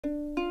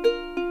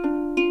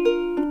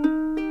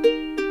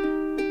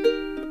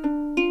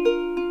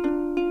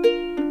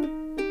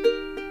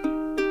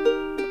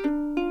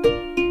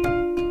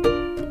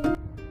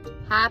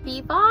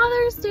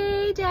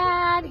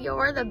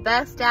you're the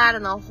best dad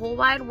in the whole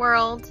wide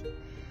world.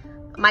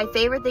 My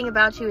favorite thing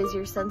about you is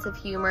your sense of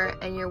humor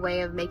and your way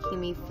of making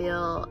me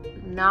feel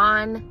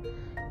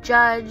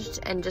non-judged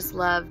and just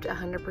loved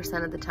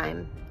 100% of the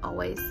time,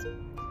 always.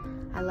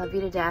 I love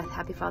you to death.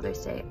 Happy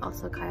Father's Day.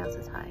 Also, Kyle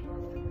says hi.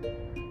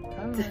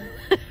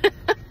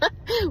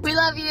 We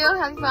love you.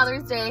 Happy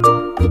Father's Day.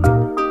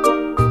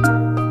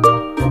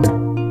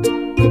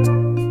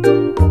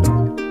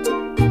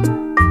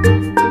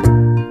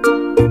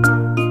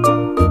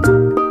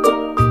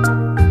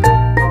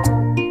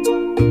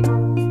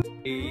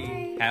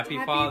 Happy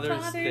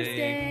Father's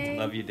Day.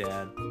 Love you,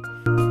 Dad.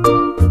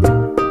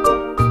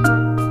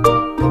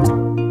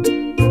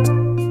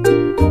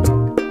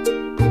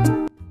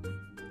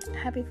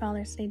 Happy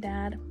Father's Day,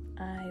 Dad.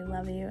 I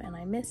love you and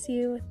I miss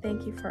you.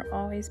 Thank you for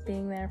always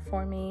being there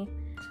for me.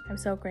 I'm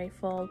so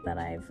grateful that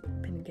I've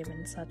been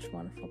given such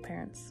wonderful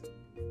parents.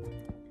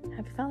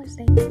 Happy Father's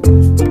Day.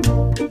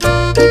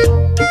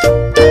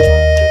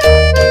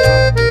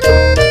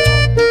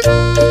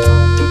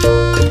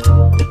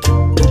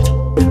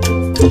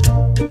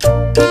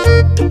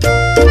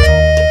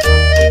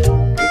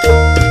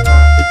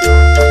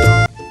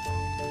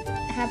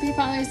 Happy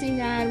Father's Day,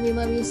 Dad. We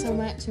love you so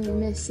much and we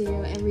miss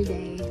you every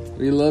day.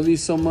 We love you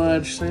so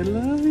much. I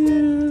love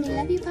you. I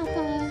love you,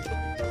 Papa.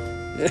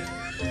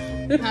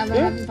 Have a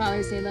happy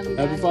Father's Day. Love you,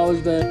 Dad. Happy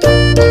Father's Day.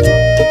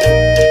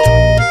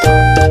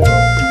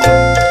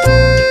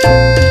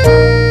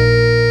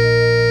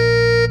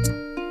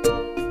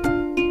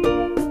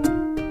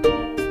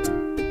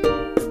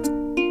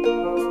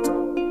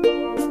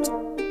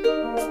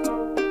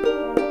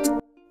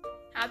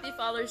 Happy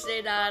Father's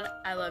Day, Dad.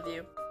 I love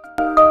you.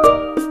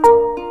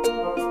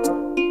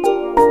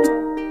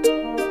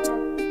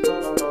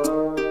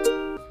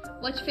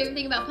 What's your favorite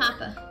thing about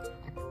Papa?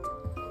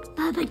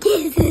 Papa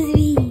kisses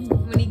me.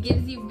 When he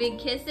gives you big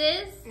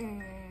kisses?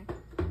 When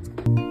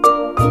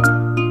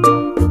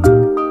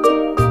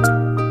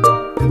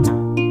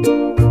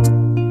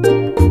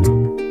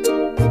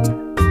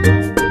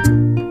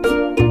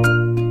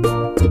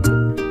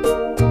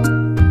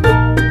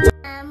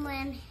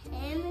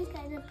him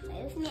got to play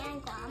with me and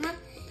Grandma,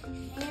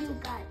 him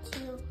got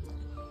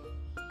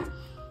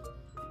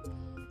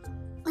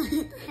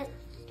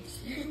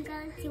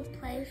to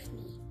play with me.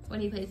 When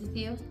he plays with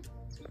you?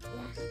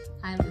 Yes.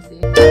 I miss you.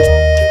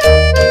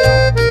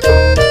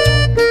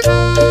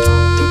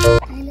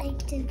 I like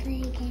to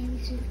play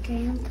games with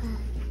Grandpa.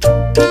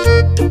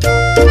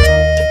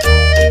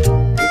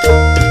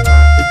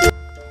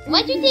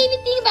 What's your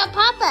favorite thing about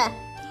Papa?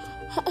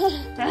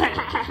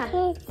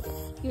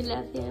 You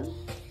love him?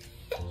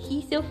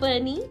 He's so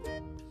funny.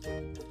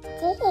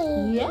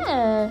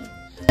 Yeah.